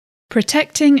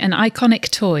Protecting an iconic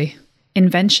toy.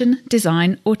 Invention,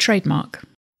 design, or trademark.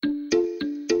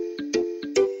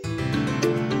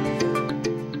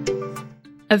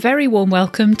 A very warm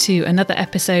welcome to another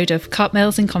episode of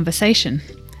Cartmails in Conversation.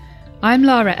 I'm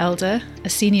Lara Elder, a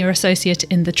Senior Associate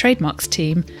in the Trademarks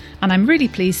team, and I'm really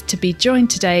pleased to be joined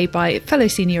today by fellow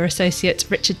Senior Associate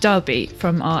Richard Darby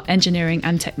from our Engineering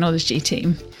and Technology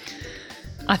team.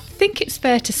 I think it's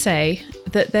fair to say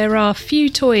that there are few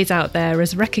toys out there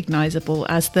as recognisable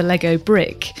as the Lego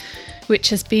brick, which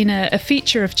has been a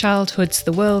feature of childhoods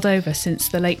the world over since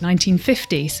the late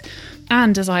 1950s,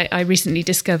 and as I recently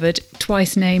discovered,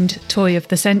 twice named Toy of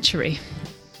the Century.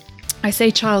 I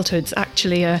say childhoods,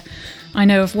 actually, I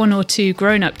know of one or two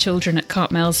grown-up children at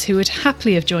Cartmails who would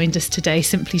happily have joined us today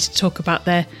simply to talk about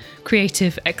their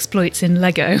creative exploits in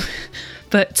Lego.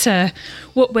 But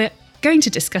what we're going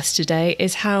to discuss today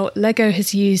is how Lego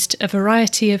has used a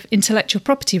variety of intellectual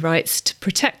property rights to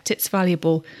protect its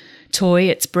valuable toy,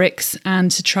 its bricks,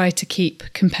 and to try to keep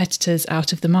competitors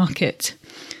out of the market.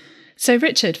 So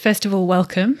Richard, first of all,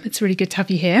 welcome. It's really good to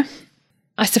have you here.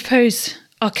 I suppose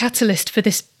our catalyst for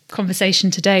this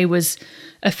conversation today was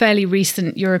a fairly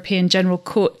recent European General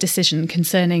Court decision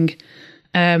concerning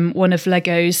one of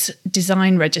Lego's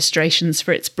design registrations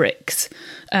for its bricks.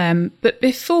 But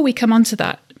before we come on to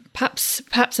that,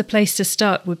 perhaps a place to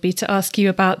start would be to ask you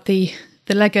about the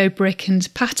Lego brick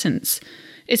and patents.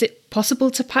 Is it possible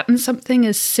to patent something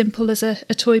as simple as a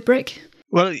toy brick?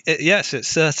 Well, yes, it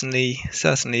certainly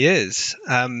is.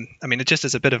 Just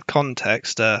as a bit of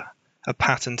context, a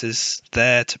patent is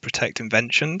there to protect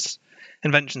inventions.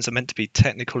 Inventions are meant to be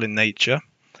technical in nature.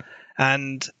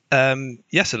 And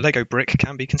yes, a Lego brick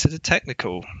can be considered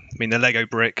technical. The Lego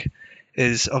brick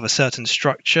is of a certain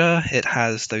structure. It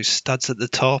has those studs at the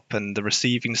top and the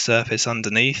receiving surface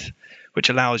underneath, which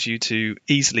allows you to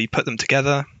easily put them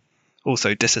together,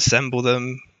 also disassemble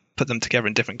them, put them together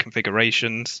in different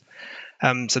configurations.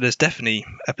 So there's definitely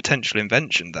a potential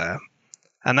invention there.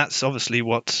 And that's obviously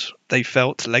what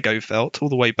Lego felt all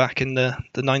the way back in the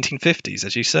 1950s,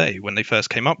 as you say, when they first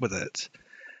came up with it.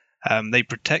 They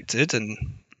protected and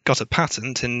got a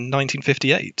patent in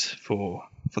 1958 for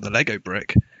the Lego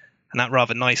brick. And that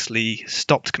rather nicely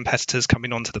stopped competitors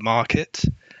coming onto the market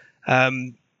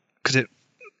because it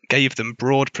gave them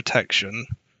broad protection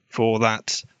for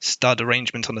that stud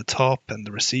arrangement on the top and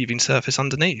the receiving surface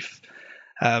underneath.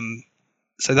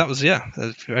 So that was, a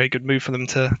very good move for them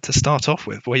to start off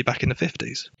with way back in the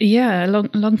 50s. Yeah, a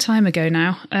long time ago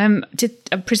now.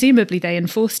 Presumably they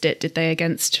enforced it, did they,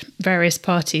 against various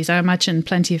parties? I imagine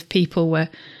plenty of people were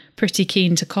pretty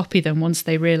keen to copy them once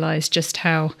they realised just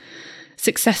how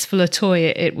successful a toy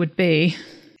it would be.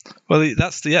 Well,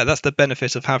 that's the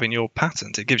benefit of having your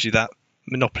patent. It gives you that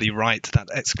monopoly right, that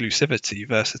exclusivity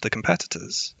versus the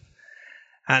competitors.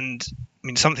 And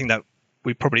something that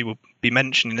we probably will be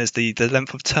mentioning is the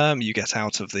length of term you get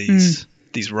out of these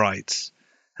rights.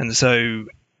 And so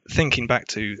thinking back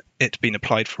to it being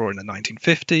applied for in the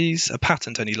 1950s, a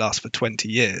patent only lasts for 20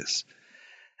 years.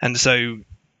 And so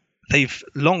they've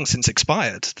long since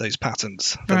expired, those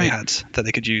patents that they had, that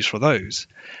they could use for those.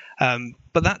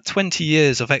 But that 20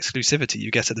 years of exclusivity you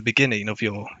get at the beginning of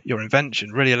your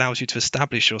invention really allows you to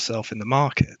establish yourself in the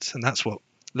market. And that's what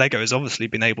Lego has obviously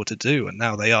been able to do. And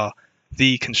now they are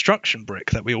the construction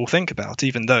brick that we all think about,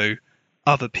 even though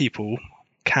other people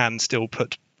can still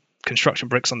put construction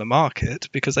bricks on the market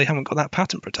because they haven't got that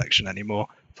patent protection anymore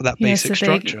for that basic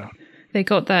structure. They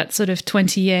got that sort of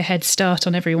 20-year head start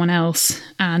on everyone else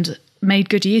and made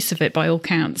good use of it by all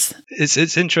counts.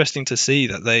 It's interesting to see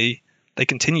that they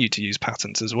continue to use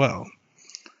patents as well.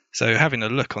 So having a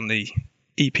look on the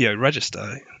EPO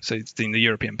register, so it's in the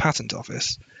European Patent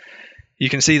Office, you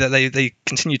can see that they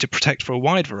continue to protect for a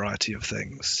wide variety of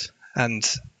things. And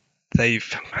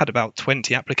they've had about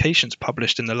 20 applications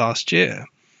published in the last year,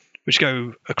 which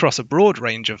go across a broad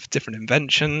range of different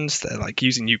inventions. They're like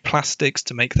using new plastics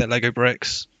to make their Lego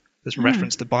bricks. There's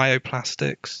reference to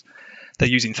bioplastics. They're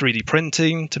using 3D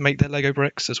printing to make their Lego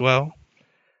bricks as well.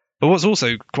 But what's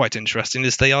also quite interesting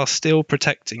is they are still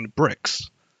protecting bricks.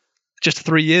 Just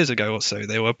 3 years ago or so,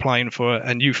 they were applying for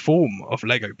a new form of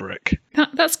Lego brick.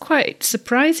 That's quite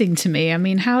surprising to me.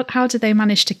 How do they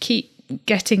manage to keep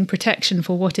getting protection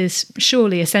for what is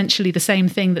surely essentially the same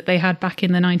thing that they had back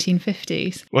in the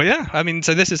 1950s? Well, yeah.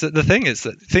 So this is the thing, is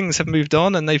that things have moved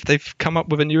on and they've come up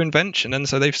with a new invention, and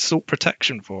so they've sought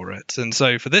protection for it. And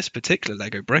so for this particular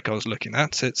Lego brick I was looking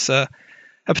at, it's a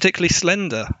particularly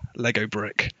slender Lego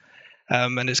brick.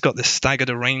 And it's got this staggered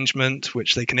arrangement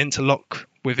which they can interlock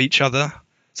with each other.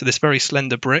 So this very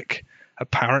slender brick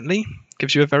apparently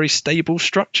gives you a very stable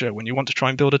structure when you want to try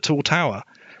and build a tall tower.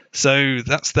 So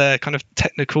that's their kind of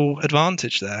technical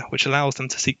advantage there, which allows them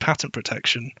to seek patent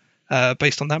protection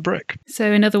based on that brick.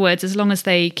 So in other words, as long as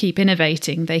they keep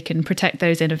innovating, they can protect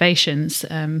those innovations.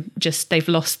 Just they've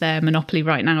lost their monopoly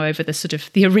right now over the sort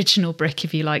of the original brick,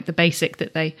 if you like, the basic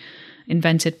that they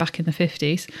invented back in the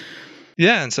 50s.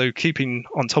 Yeah, and so keeping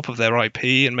on top of their IP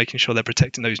and making sure they're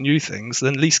protecting those new things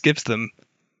then at least gives them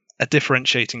a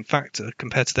differentiating factor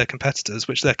compared to their competitors,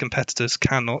 which their competitors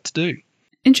cannot do.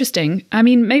 Interesting. I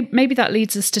mean, maybe that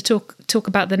leads us to talk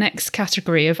about the next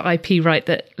category of IP right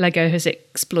that Lego has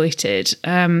exploited,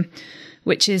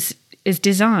 which is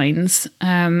designs.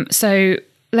 So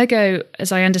Lego,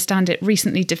 as I understand it,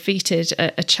 recently defeated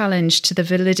a challenge to the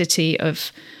validity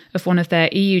of one of their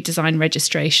EU design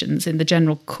registrations in the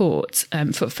General Court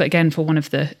for one of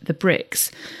the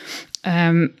bricks.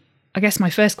 I guess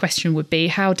my first question would be,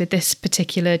 how did this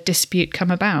particular dispute come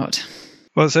about?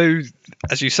 Well, so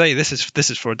as you say, this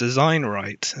is for a design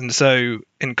right. And so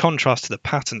in contrast to the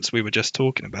patents we were just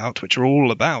talking about, which are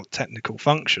all about technical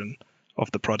function of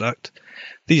the product,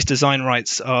 these design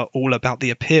rights are all about the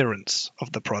appearance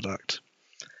of the product.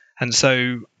 And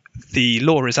so the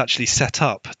law is actually set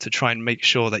up to try and make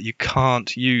sure that you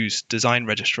can't use design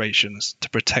registrations to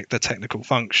protect the technical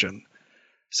function.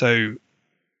 So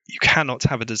you cannot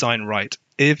have a design right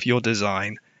if your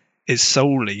design is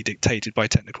solely dictated by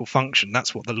technical function.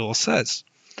 That's what the law says.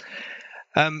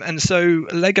 And so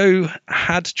Lego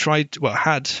had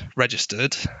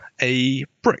registered a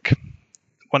brick.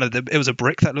 It was a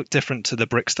brick that looked different to the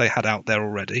bricks they had out there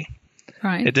already.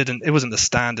 Right. It wasn't the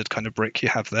standard kind of brick you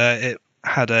have there. It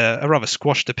had a rather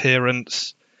squashed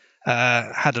appearance,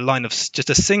 had just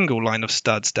a single line of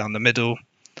studs down the middle,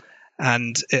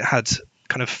 and it had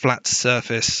kind of flat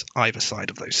surface either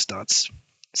side of those studs.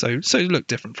 So it looked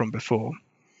different from before.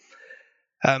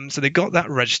 So they got that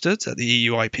registered at the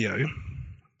EU IPO,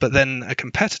 but then a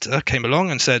competitor came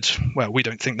along and said, well, we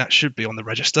don't think that should be on the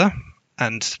register.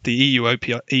 And the EU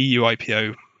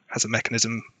IPO has a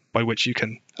mechanism by which you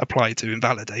can apply to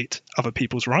invalidate other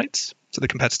people's rights. So the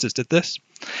competitors did this.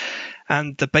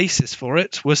 And the basis for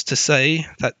it was to say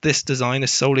that this design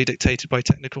is solely dictated by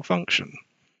technical function,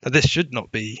 that this should not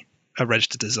be a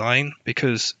registered design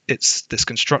because it's this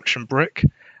construction brick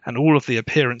and all of the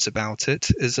appearance about it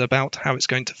is about how it's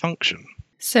going to function.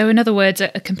 So in other words, a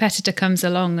competitor comes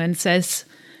along and says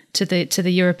to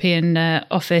the European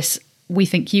office, we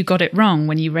think you got it wrong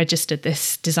when you registered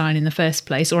this design in the first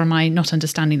place, or am I not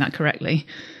understanding that correctly?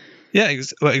 Yeah,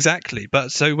 well, exactly.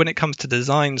 But so when it comes to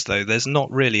designs, though, there's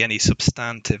not really any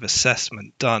substantive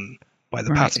assessment done by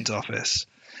the Patent Office.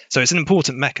 So it's an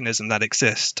important mechanism that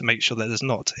exists to make sure that there's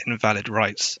not invalid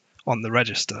rights on the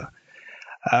register.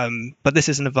 But this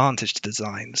is an advantage to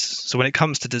designs. So when it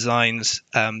comes to designs,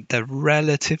 they're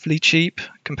relatively cheap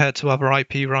compared to other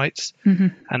IP rights. Mm-hmm.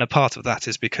 And a part of that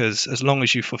is because as long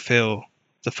as you fulfill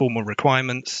the formal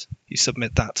requirements, you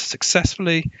submit that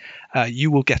successfully,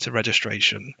 you will get a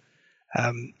registration.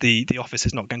 The office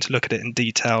is not going to look at it in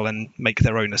detail and make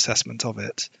their own assessment of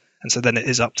it. And so then it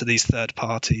is up to these third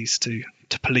parties to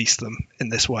police them in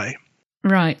this way.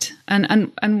 Right.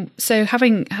 And so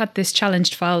having had this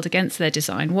challenge filed against their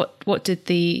design, what did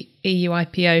the EU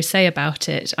IPO say about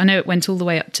it? I know it went all the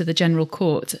way up to the General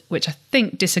Court, which I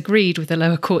think disagreed with the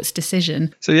lower court's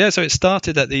decision. So it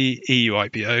started at the EU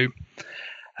IPO.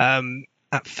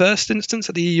 At first instance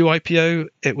at the EU IPO,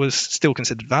 it was still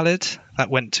considered valid. That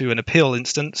went to an appeal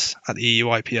instance at the EU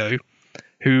IPO,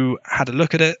 who had a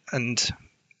look at it and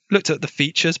looked at the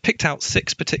features, picked out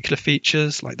 6 particular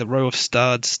features, like the row of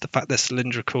studs, the fact they're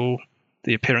cylindrical,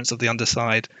 the appearance of the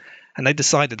underside, and they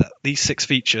decided that these 6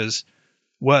 features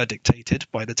were dictated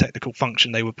by the technical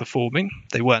function they were performing.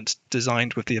 They weren't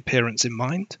designed with the appearance in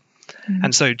mind. Mm-hmm.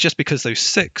 And so just because those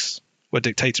 6 were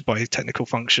dictated by technical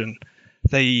function,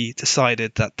 they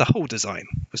decided that the whole design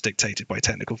was dictated by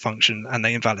technical function and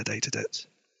they invalidated it.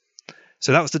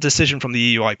 So that was the decision from the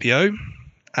EU IPO.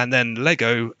 And then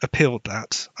Lego appealed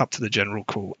that up to the General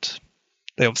Court.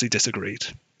 They obviously disagreed.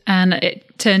 And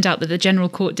it turned out that the General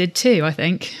Court did too, I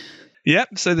think.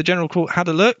 Yep, so the General Court had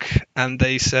a look and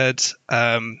they said,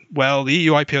 well, the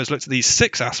EU IPO has looked at these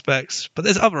 6 aspects, but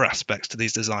there's other aspects to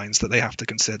these designs that they have to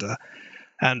consider.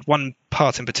 And one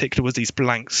part in particular was these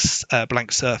blank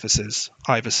surfaces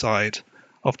either side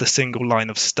of the single line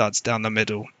of studs down the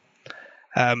middle.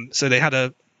 So they had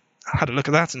a look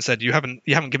at that and said, you haven't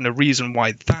given a reason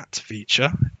why that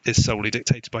feature is solely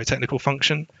dictated by technical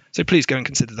function. So please go and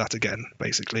consider that again,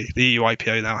 basically. The EU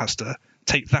IPO now has to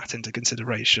take that into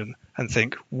consideration and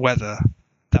think whether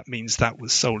that means that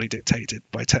was solely dictated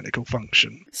by technical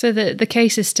function. So the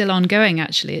case is still ongoing,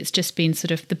 actually. It's just been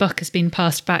sort of, the buck has been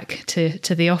passed back to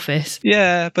the office.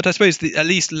 Yeah, but I suppose at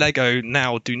least Lego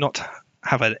now do not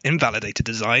have an invalidated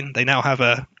design. They now have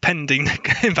a pending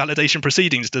invalidation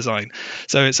proceedings design.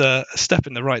 So it's a step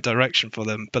in the right direction for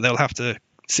them, but they'll have to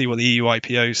see what the EU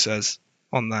IPO says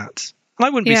on that. And I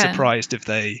wouldn't be surprised if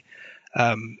they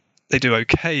do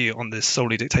okay on this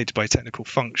solely dictated by technical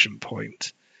function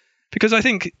point. Because I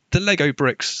think the Lego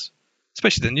bricks,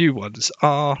 especially the new ones,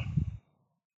 are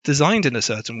designed in a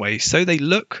certain way, so they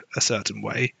look a certain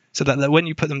way, so that when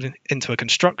you put them into a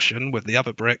construction with the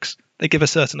other bricks, they give a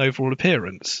certain overall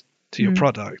appearance to your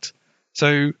product.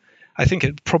 So I think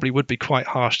it probably would be quite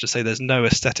harsh to say there's no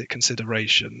aesthetic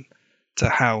consideration to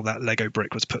how that Lego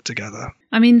brick was put together.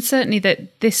 I mean, certainly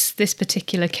that this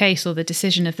particular case, or the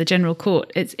decision of the General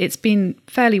Court, it's been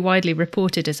fairly widely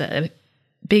reported as a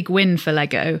big win for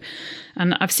Lego.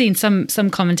 And I've seen some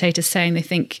commentators saying they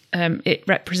think it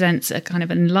represents a kind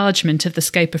of enlargement of the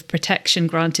scope of protection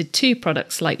granted to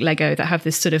products like Lego that have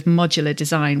this sort of modular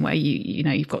design where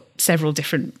you've got several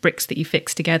different bricks that you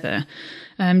fix together.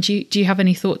 Do you have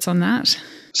any thoughts on that?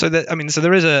 So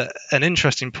there is an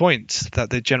interesting point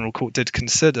that the General Court did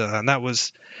consider, and that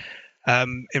was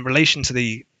in relation to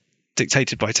the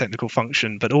dictated by technical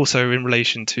function, but also in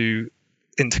relation to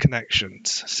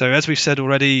interconnections. So as we've said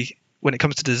already, when it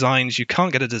comes to designs, you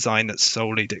can't get a design that's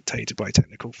solely dictated by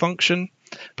technical function,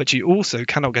 but you also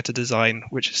cannot get a design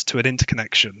which is to an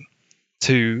interconnection,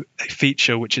 to a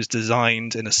feature which is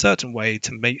designed in a certain way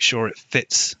to make sure it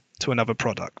fits to another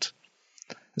product.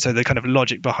 So the kind of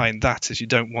logic behind that is you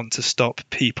don't want to stop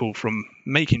people from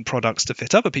making products to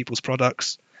fit other people's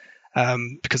products,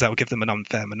 because that will give them an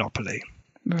unfair monopoly.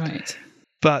 Right.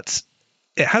 But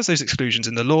it has those exclusions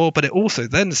in the law, but it also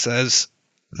then says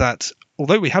that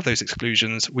although we have those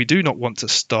exclusions, we do not want to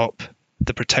stop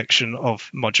the protection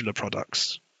of modular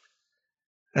products.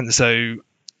 And so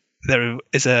there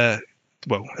is a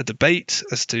debate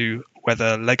as to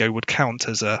whether Lego would count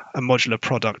as a modular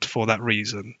product for that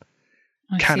reason.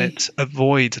 Can it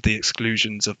avoid the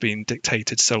exclusions of being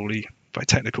dictated solely by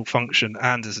technical function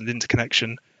and as an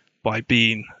interconnection by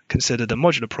being considered a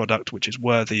modular product which is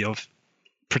worthy of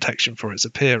protection for its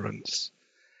appearance?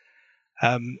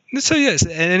 So yeah, it's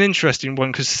an interesting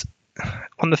one, because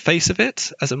on the face of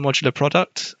it, as a modular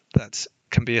product that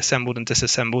can be assembled and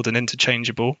disassembled and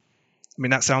interchangeable, I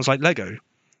mean, that sounds like Lego.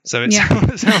 So it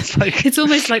sounds like it's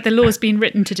almost like the law's been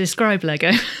written to describe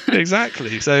Lego.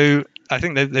 Exactly. So I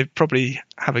think they probably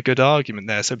have a good argument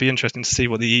there. So it'd be interesting to see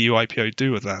what the EU IPO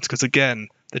do with that, because again,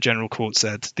 the General Court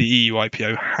said the EU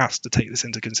IPO has to take this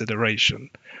into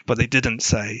consideration, but they didn't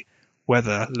say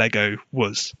whether Lego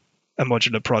was a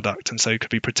modular product and so could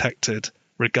be protected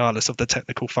regardless of the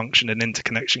technical function and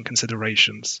interconnection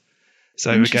considerations.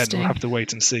 So again, we'll have to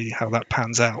wait and see how that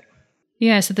pans out.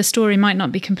 Yeah, so the story might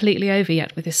not be completely over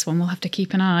yet with this one. We'll have to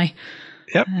keep an eye.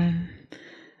 Yep.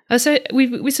 So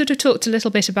we sort of talked a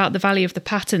little bit about the value of the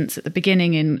patents at the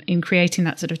beginning in creating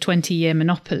that sort of 20-year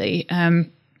monopoly.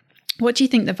 What do you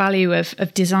think the value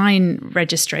of design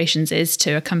registrations is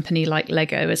to a company like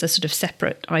Lego as a sort of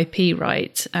separate IP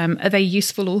right? Are they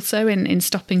useful also in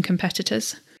stopping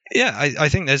competitors? Yeah, I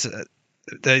think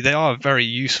they are a very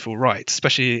useful right,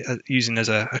 especially using as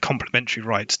a complementary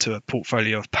right to a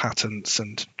portfolio of patents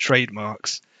and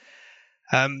trademarks.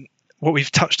 What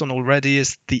we've touched on already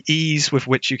is the ease with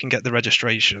which you can get the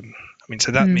registration. I mean,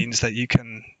 so that means that you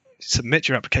can submit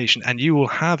your application and you will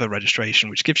have a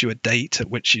registration which gives you a date at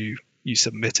which you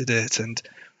submitted it, and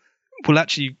will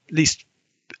actually at least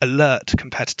alert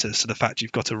competitors to the fact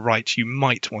you've got a right you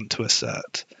might want to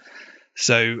assert.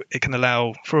 So it can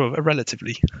allow for a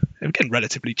relatively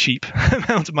cheap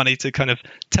amount of money to kind of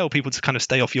tell people to kind of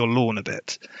stay off your lawn a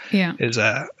bit. Yeah, is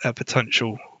a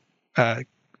potential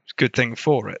good thing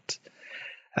for it.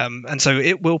 And so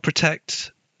it will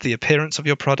protect the appearance of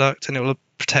your product, and it will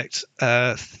protect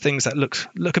things that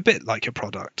look a bit like your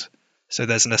product. So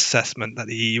there's an assessment that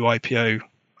the EU IPO,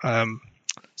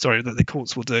 that the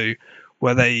courts will do,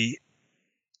 where they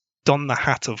don the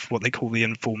hat of what they call the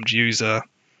informed user.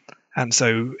 And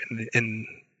so in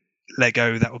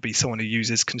Lego, that will be someone who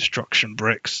uses construction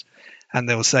bricks, and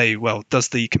they'll say, well, does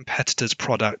the competitor's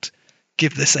product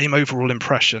give the same overall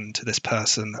impression to this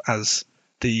person as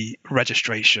the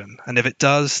registration? And if it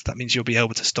does, that means you'll be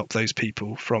able to stop those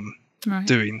people from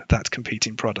doing that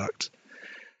competing product.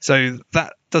 So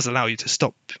that does allow you to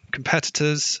stop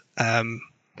competitors. So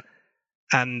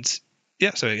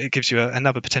it gives you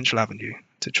another potential avenue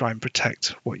to try and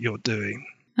protect what you're doing.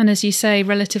 And as you say,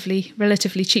 relatively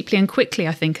cheaply and quickly,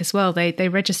 I think, as well. They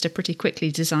register pretty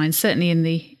quickly, designs, certainly in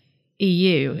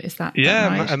EU. Is that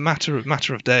right? A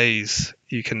matter of days.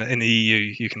 You can, in the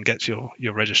EU, you can get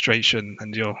your registration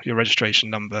and your registration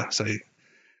number. So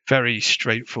very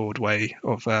straightforward way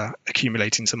of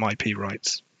accumulating some IP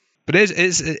rights. But it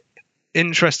is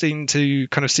interesting to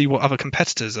kind of see what other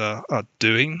competitors are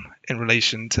doing in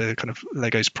relation to kind of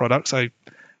Lego's products. I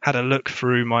had a look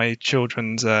through my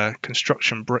children's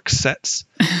construction brick sets,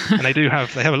 and they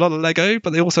have a lot of Lego,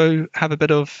 but they also have a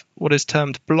bit of what is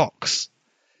termed blocks,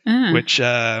 which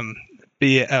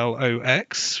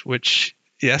BLOX, which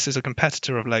yes is a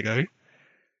competitor of Lego.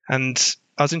 And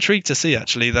I was intrigued to see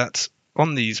actually that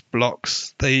on these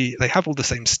blocks they have all the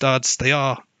same studs. They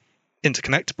are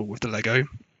interconnectable with the Lego,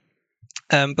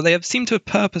 but they have seemed to have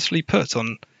purposely put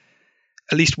on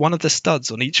at least one of the studs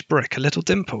on each brick a little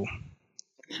dimple,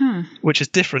 which is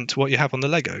different to what you have on the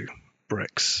Lego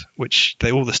bricks, which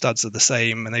all the studs are the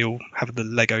same and they all have the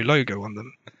Lego logo on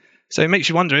them. So it makes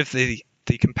you wonder if the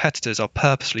competitors are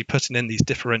purposely putting in these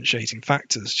differentiating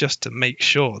factors just to make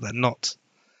sure they're not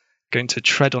going to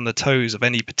tread on the toes of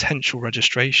any potential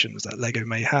registrations that Lego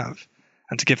may have,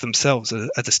 and to give themselves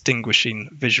a distinguishing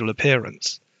visual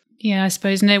appearance. Yeah, I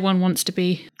suppose no one wants to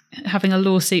be having a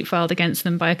lawsuit filed against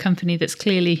them by a company that's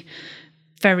clearly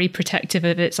very protective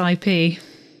of its IP.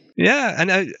 Yeah,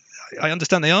 and I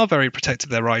understand they are very protective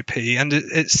of their IP, and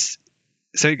it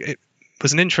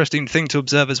was an interesting thing to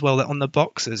observe as well that on the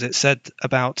boxes it said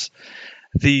about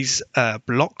these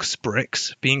blocks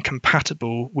bricks being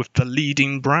compatible with the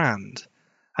leading brand.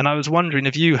 And I was wondering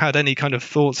if you had any kind of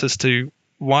thoughts as to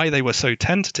why they were so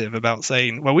tentative about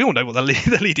saying, well, we all know what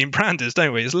the leading brand is,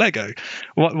 don't we? It's Lego.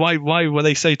 Why were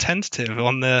they so tentative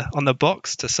on the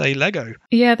box to say Lego?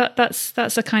 Yeah,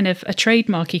 that's a kind of a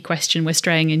trademarky question we're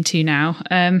straying into now.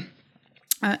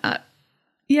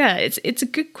 Yeah, it's a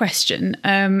good question.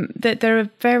 That there are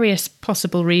various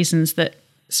possible reasons that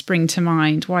spring to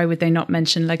mind. Why would they not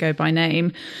mention Lego by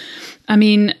name? I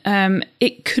mean,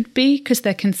 it could be because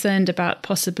they're concerned about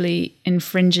possibly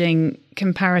infringing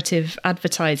comparative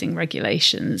advertising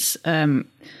regulations,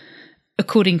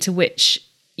 according to which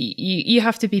you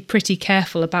have to be pretty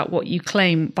careful about what you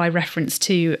claim by reference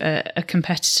to a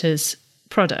competitor's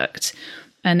product.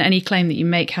 And any claim that you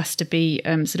make has to be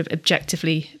sort of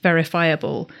objectively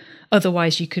verifiable.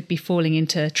 Otherwise, you could be falling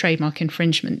into trademark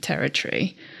infringement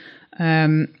territory.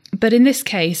 But in this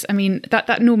case, I mean,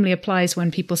 that normally applies when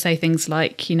people say things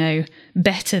like,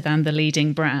 better than the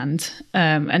leading brand.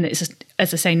 And it's,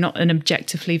 as I say, not an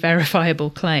objectively verifiable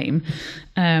claim.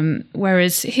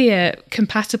 Whereas here,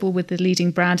 compatible with the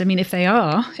leading brand, I mean, if they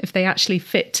actually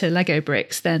fit to Lego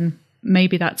bricks, then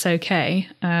maybe that's okay.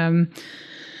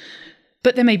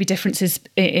 But there may be differences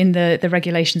in the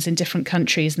regulations in different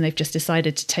countries, and they've just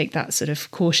decided to take that sort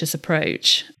of cautious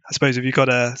approach. I suppose if you've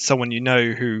got someone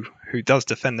who does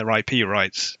defend their IP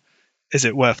rights, is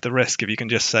it worth the risk if you can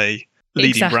just say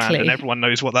leading brand and everyone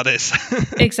knows what that is?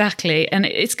 Exactly. And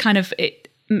it's kind of,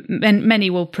 many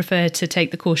will prefer to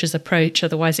take the cautious approach.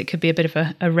 Otherwise, it could be a bit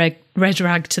of a red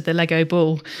rag to the Lego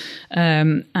bull.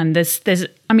 And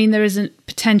there is a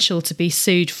potential to be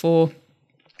sued for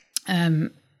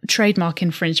trademark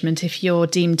infringement if you're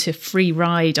deemed to free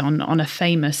ride on a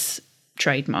famous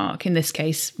trademark, in this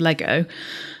case Lego,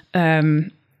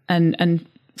 and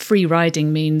free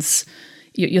riding means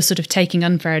you're sort of taking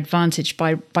unfair advantage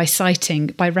by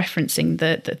referencing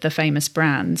the famous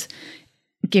brand,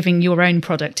 giving your own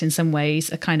product in some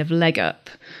ways a kind of leg up.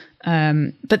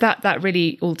 But that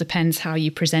really all depends how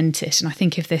you present it. And I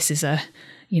think if this is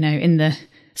in the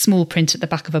small print at the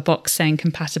back of a box saying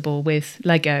compatible with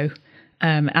Lego,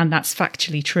 and that's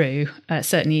factually true,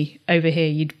 certainly over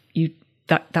here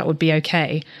that would be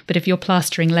okay. But if you're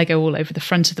plastering Lego all over the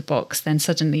front of the box, then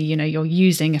suddenly you're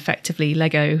using effectively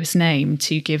Lego's name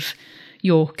to give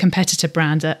your competitor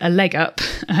brand a leg up,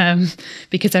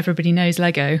 because everybody knows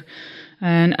Lego.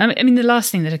 And I mean, the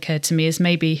last thing that occurred to me is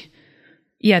maybe,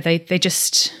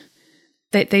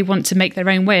 they want to make their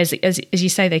own way. As you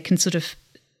say, they can sort of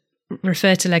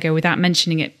refer to Lego without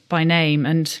mentioning it by name,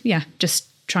 and just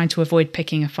trying to avoid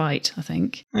picking a fight, I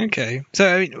think. Okay. So,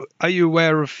 I mean, are you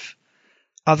aware of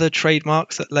other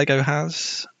trademarks that Lego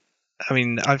has? I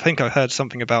mean, I think I heard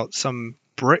something about some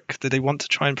brick. Do they want to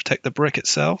try and protect the brick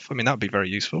itself? I mean, that would be very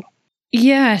useful.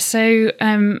 Yeah, so,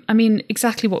 I mean,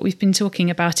 exactly what we've been talking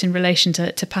about in relation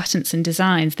to patents and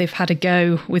designs. They've had a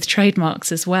go with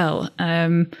trademarks as well.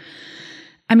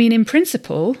 I mean, in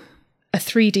principle, a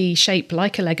 3D shape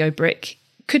like a Lego brick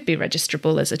could be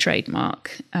registrable as a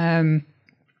trademark.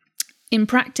 In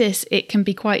practice, it can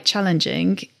be quite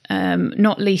challenging,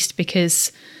 not least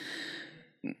because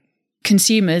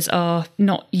consumers are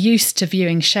not used to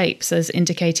viewing shapes as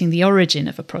indicating the origin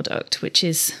of a product, which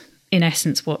is in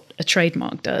essence what a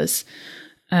trademark does.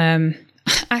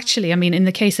 Actually, I mean, in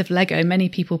the case of Lego, many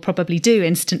people probably do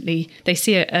instantly, they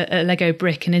see a Lego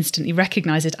brick and instantly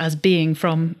recognise it as being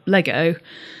from Lego,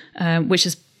 which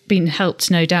has been helped,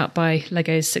 no doubt, by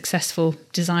Lego's successful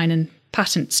design and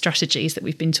patent strategies that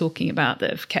we've been talking about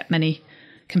that have kept many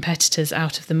competitors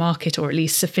out of the market, or at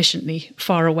least sufficiently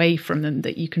far away from them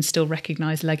that you can still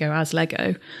recognise Lego as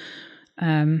Lego.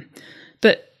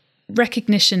 But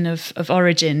recognition of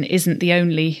origin isn't the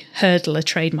only hurdle a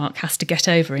trademark has to get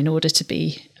over in order to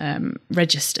be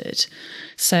registered.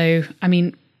 So, I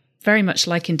mean, very much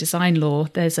like in design law,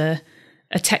 there's a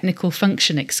technical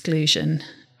function exclusion,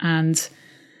 and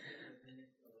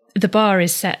the bar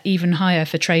is set even higher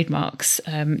for trademarks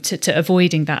to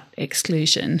avoiding that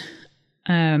exclusion.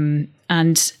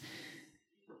 And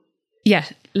yeah,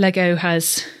 Lego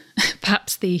has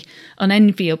perhaps the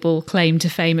unenviable claim to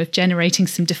fame of generating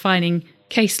some defining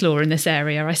case law in this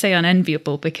area. I say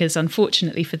unenviable because,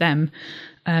 unfortunately for them,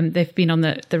 they've been on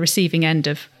the receiving end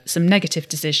of some negative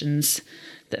decisions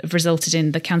that have resulted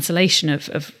in the cancellation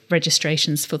of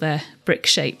registrations for their brick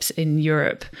shapes in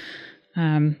Europe.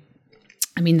 I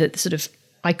mean, the sort of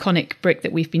iconic brick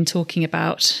that we've been talking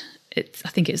about, I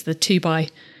think it's the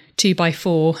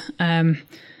 2x4.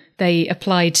 They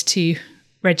applied to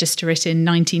register it in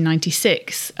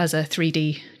 1996 as a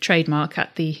 3D trademark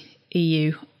at the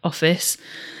EU office.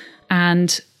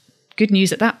 And good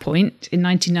news at that point, in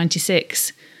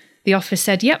 1996, the office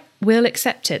said, yep, we'll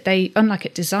accept it. They, unlike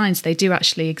at Designs, they do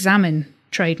actually examine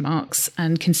trademarks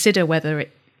and consider whether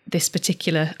this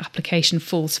particular application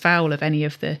falls foul of any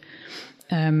of the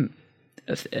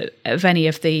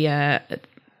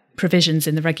provisions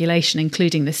in the regulation,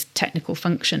 including this technical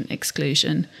function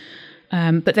exclusion.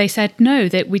 But they said, no,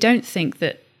 that we don't think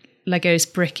that Lego's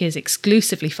brick is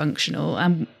exclusively functional,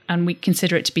 and we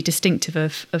consider it to be distinctive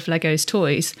of Lego's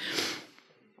toys.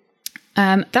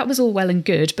 That was all well and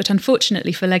good, but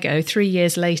unfortunately for Lego, 3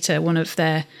 years later,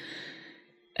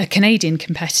 a Canadian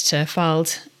competitor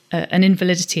filed an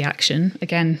invalidity action.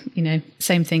 Again,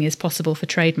 same thing is possible for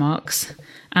trademarks.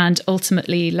 And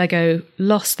ultimately, Lego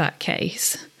lost that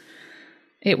case.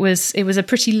 It was a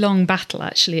pretty long battle,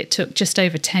 actually. It took just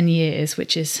over 10 years,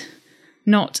 which is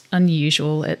not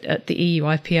unusual at the EU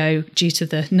IPO due to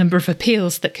the number of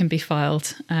appeals that can be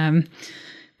filed.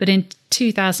 But in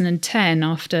 2010,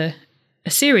 after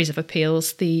a series of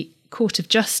appeals, the Court of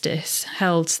Justice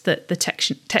held that the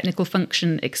technical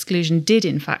function exclusion did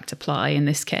in fact apply in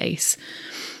this case.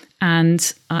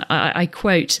 And I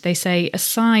quote, they say, a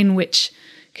sign which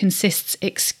consists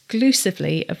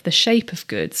exclusively of the shape of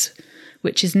goods,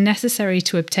 which is necessary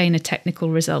to obtain a technical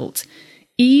result,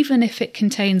 even if it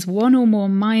contains one or more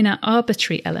minor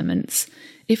arbitrary elements,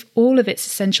 if all of its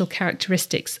essential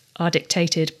characteristics are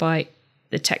dictated by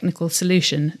the technical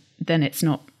solution, then it's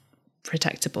not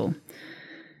protectable.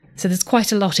 So there's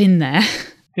quite a lot in there.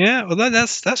 Yeah, well,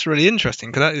 that's really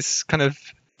interesting, because that is kind of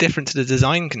different to the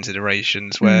design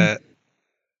considerations where,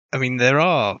 I mean,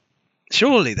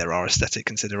 surely there are aesthetic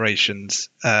considerations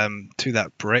to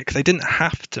that brick. They didn't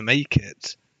have to make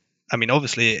it. I mean,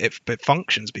 obviously it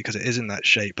functions because it is in that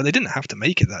shape, but they didn't have to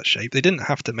make it that shape. They didn't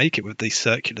have to make it with these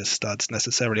circular studs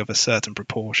necessarily of a certain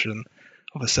proportion,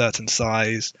 of a certain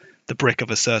size, the brick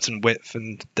of a certain width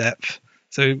and depth.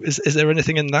 So is there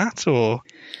anything in that, or?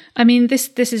 I mean, this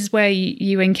is where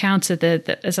you encounter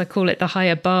the, as I call it, the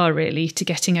higher bar, really, to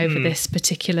getting over this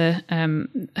particular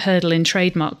hurdle in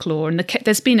trademark law. And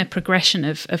there's been a progression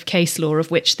of case law, of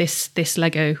which this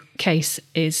Lego case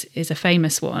is a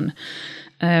famous one.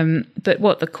 But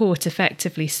what the court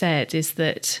effectively said is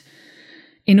that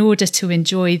in order to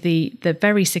enjoy the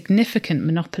very significant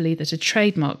monopoly that a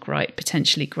trademark right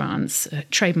potentially grants,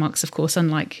 trademarks, of course,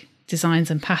 unlike designs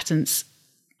and patents,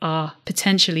 are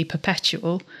potentially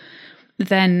perpetual,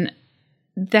 then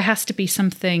there has to be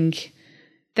some kind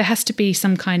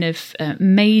of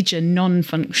major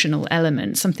non-functional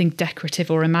element, something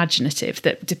decorative or imaginative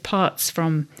that departs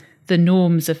from the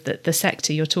norms of the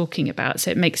sector you're talking about. So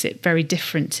it makes it very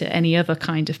different to any other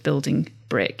kind of building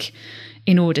brick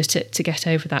in order to get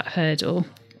over that hurdle.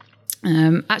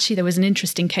 Actually, there was an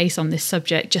interesting case on this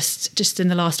subject just in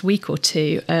the last week or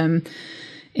two,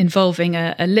 involving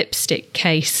a lipstick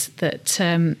case that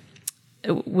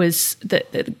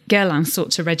Guerlain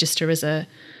sought to register as a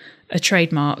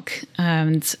trademark,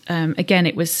 and again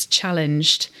it was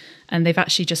challenged, and they've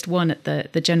actually just won at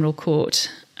the General Court,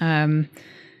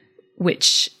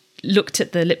 which looked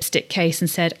at the lipstick case and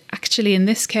said, actually in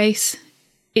this case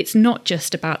it's not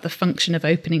just about the function of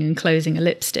opening and closing a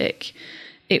lipstick.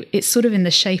 It's sort of in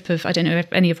the shape of, I don't know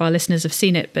if any of our listeners have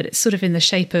seen it, but it's sort of in the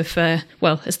shape of,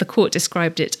 as the court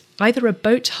described it, either a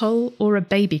boat hull or a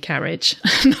baby carriage.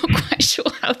 I'm not quite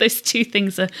sure how those two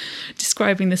things are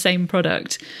describing the same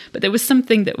product, but there was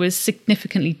something that was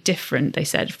significantly different, they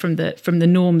said, from the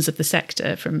norms of the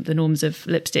sector, from the norms of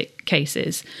lipstick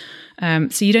cases.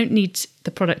 So you don't need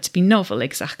the product to be novel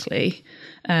exactly,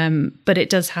 but it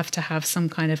does have to have some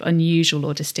kind of unusual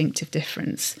or distinctive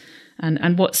difference.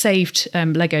 And what saved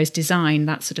Lego's design,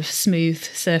 that sort of smooth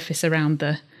surface around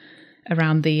the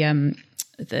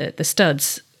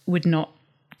studs, would not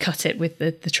cut it with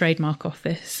the trademark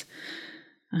office.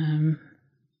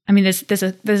 I mean, there's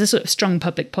a sort of strong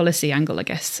public policy angle, I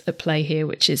guess, at play here,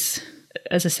 which is,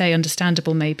 as I say,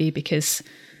 understandable maybe because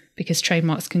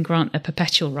trademarks can grant a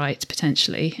perpetual right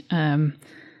potentially.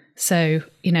 So,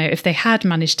 if they had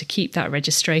managed to keep that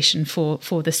registration for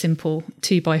the simple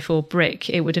 2x4 brick,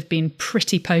 it would have been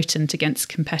pretty potent against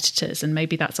competitors, and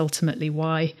maybe that's ultimately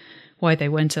why they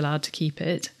weren't allowed to keep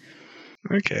it.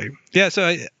 Okay. Yeah,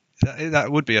 so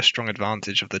that would be a strong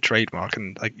advantage of the trademark,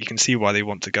 and you can see why they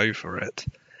want to go for it.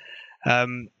 I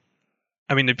mean,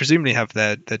 they presumably have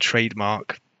their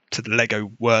trademark to the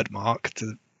Lego word mark,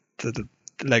 to the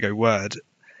Lego word.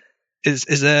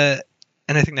 Is there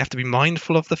anything they have to be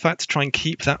mindful of the fact to try and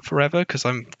keep that forever? Because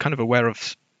I'm kind of aware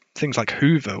of things like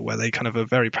Hoover, where they kind of are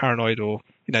very paranoid, or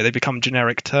they become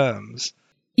generic terms.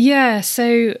 Yeah,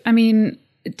 so I mean,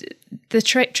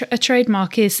 a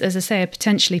trademark is, as I say, a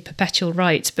potentially perpetual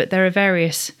right, but there are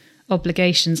various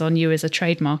obligations on you as a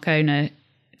trademark owner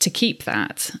to keep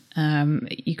that.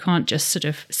 You can't just sort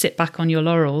of sit back on your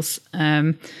laurels.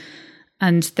 And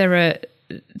there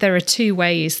are two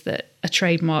ways that a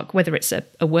trademark, whether it's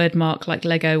a word mark like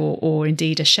Lego or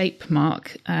indeed a shape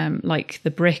mark like the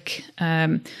brick,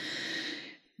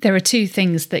 there are two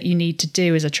things that you need to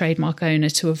do as a trademark owner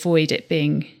to avoid it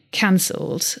being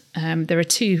cancelled. There are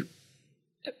two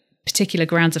particular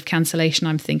grounds of cancellation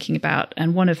I'm thinking about,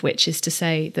 and one of which is to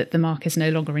say that the mark is no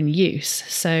longer in use.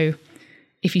 So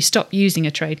if you stop using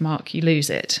a trademark, you lose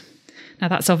it. Now,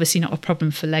 that's obviously not a problem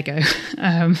for Lego,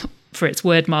 for its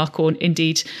word mark, or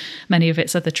indeed many of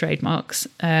its other trademarks.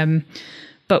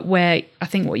 But where I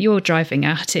think what you're driving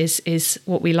at is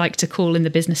what we like to call in the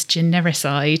business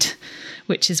genericide,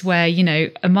 which is where,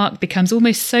 a mark becomes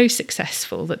almost so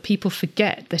successful that people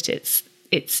forget that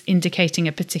it's indicating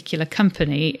a particular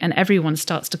company, and everyone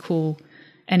starts to call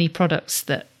any products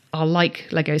that are like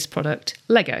Lego's product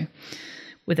Lego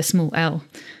with a small L.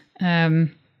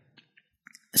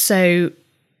 So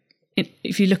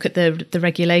if you look at the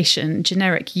regulation,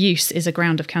 generic use is a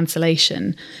ground of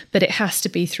cancellation, but it has to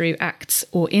be through acts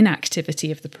or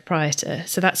inactivity of the proprietor.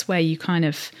 So that's where you kind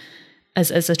of,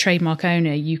 as a trademark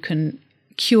owner, you can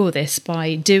cure this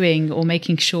by doing or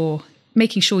making sure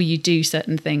you do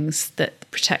certain things that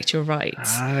protect your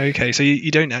rights. Okay, so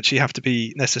you don't actually have to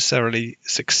be necessarily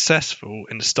successful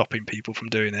in stopping people from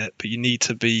doing it, but you need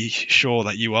to be sure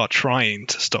that you are trying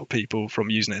to stop people from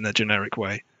using it in a generic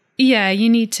way. Yeah, you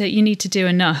need to do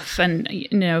enough, and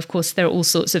of course, there are all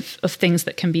sorts of things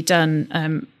that can be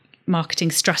done. Marketing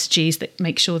strategies that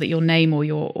make sure that your name or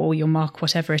your mark,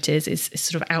 whatever it is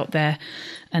sort of out there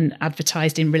and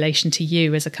advertised in relation to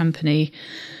you as a company.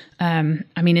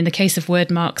 I mean, in the case of word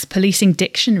marks, policing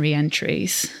dictionary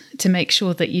entries to make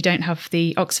sure that you don't have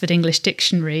the Oxford English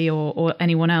Dictionary or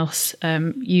anyone else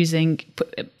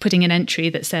putting an entry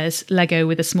that says Lego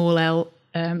with a small L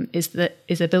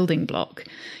is a building block.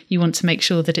 You want to make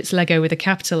sure that it's Lego with a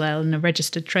capital L and a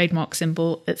registered trademark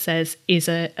symbol that says is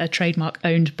a trademark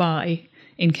owned by,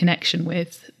 in connection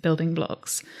with building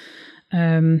blocks.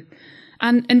 And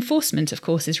enforcement, of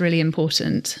course, is really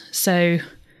important. So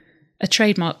a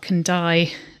trademark can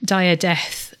die a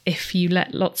death if you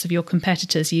let lots of your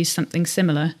competitors use something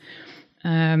similar.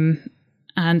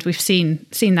 And we've seen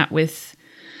that with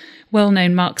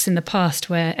well-known marks in the past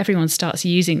where everyone starts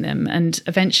using them and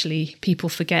eventually people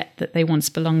forget that they once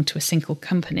belonged to a single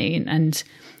company, and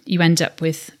you end up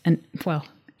with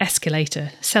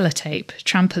escalator, sellotape,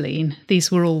 trampoline.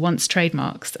 These were all once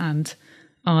trademarks and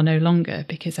are no longer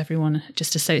because everyone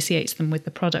just associates them with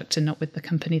the product and not with the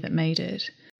company that made it.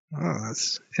 Oh,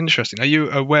 that's interesting. Are you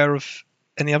aware of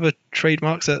any other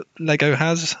trademarks that Lego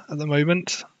has at the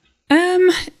moment?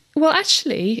 Well,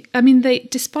 actually, I mean,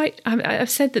 I've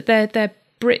said that their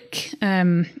brick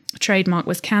trademark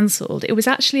was cancelled. It was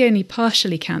actually only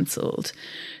partially cancelled.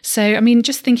 So, I mean,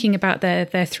 just thinking about their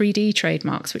 3D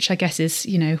trademarks, which I guess is,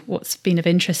 what's been of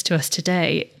interest to us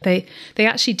today, they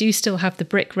actually do still have the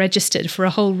brick registered for a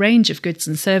whole range of goods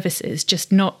and services,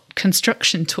 just not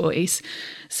construction toys.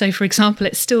 So, for example,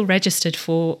 it's still registered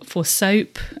for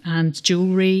soap and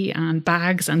jewellery and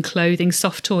bags and clothing,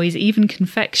 soft toys, even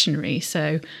confectionery.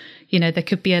 So, there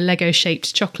could be a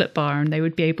Lego-shaped chocolate bar and they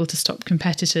would be able to stop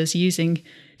competitors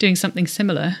doing something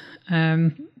similar.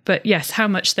 But yes, how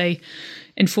much they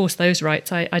enforce those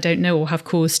rights, I don't know or have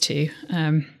cause to,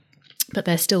 but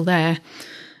they're still there.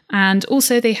 And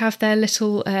also they have their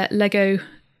little Lego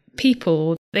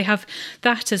people. They have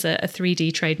that as a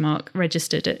 3D trademark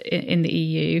registered in the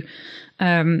EU.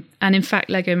 And in fact,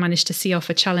 Lego managed to see off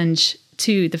a challenge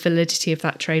to the validity of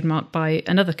that trademark by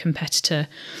another competitor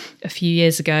a few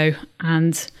years ago.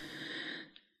 And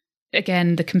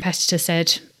again, the competitor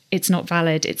said, it's not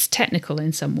valid, it's technical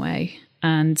in some way.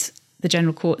 And the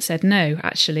General Court said, no,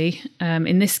 actually,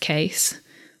 in this case,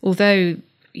 although,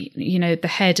 the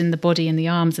head and the body and the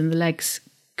arms and the legs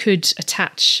could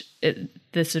attach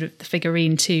the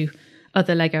figurine to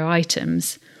other Lego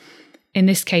items, in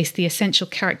this case, the essential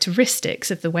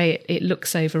characteristics of the way it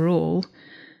looks overall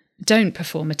don't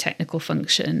perform a technical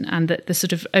function, and that the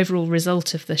sort of overall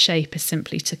result of the shape is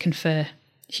simply to confer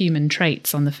human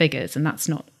traits on the figures, and that's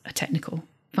not a technical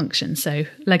function. So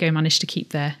Lego managed to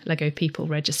keep their Lego people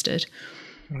registered.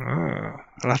 I'll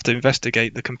have to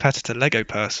investigate the competitor Lego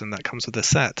person that comes with the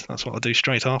set. That's what I'll do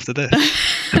straight after this.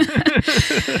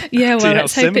 Yeah, well,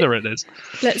 see how similar it is.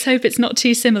 Let's hope it's not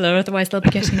too similar, otherwise they'll be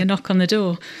getting a knock on the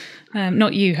door.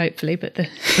 Not you, hopefully, but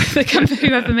the company,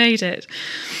 whoever made it.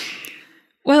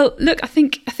 Well, look, I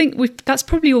think that's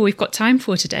probably all we've got time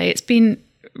for today. It's been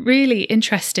really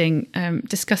interesting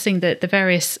discussing the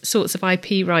various sorts of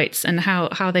IP rights and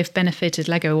how they've benefited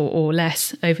Lego or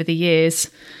less over the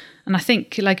years. And I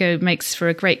think Lego makes for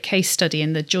a great case study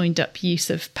in the joined up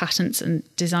use of patents and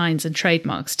designs and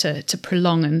trademarks to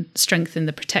prolong and strengthen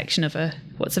the protection of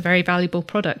what's a very valuable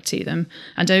product to them,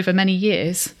 and over many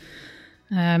years.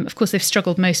 Of course, they've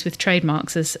struggled most with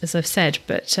trademarks, as I've said,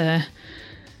 but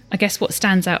I guess what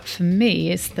stands out for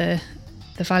me is the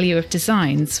value of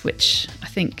designs, which I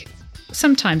think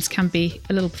sometimes can be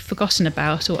a little forgotten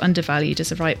about or undervalued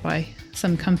as a right by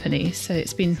some companies. So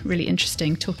it's been really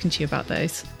interesting talking to you about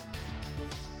those.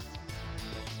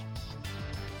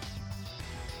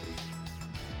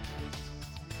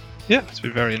 Yeah, it's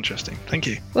been very interesting. Thank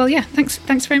you. Well, yeah,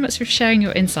 thanks very much for sharing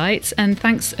your insights. And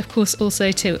thanks, of course,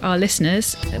 also to our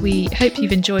listeners. We hope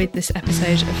you've enjoyed this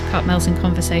episode of Cartmels in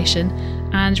Conversation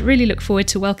and really look forward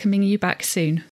to welcoming you back soon.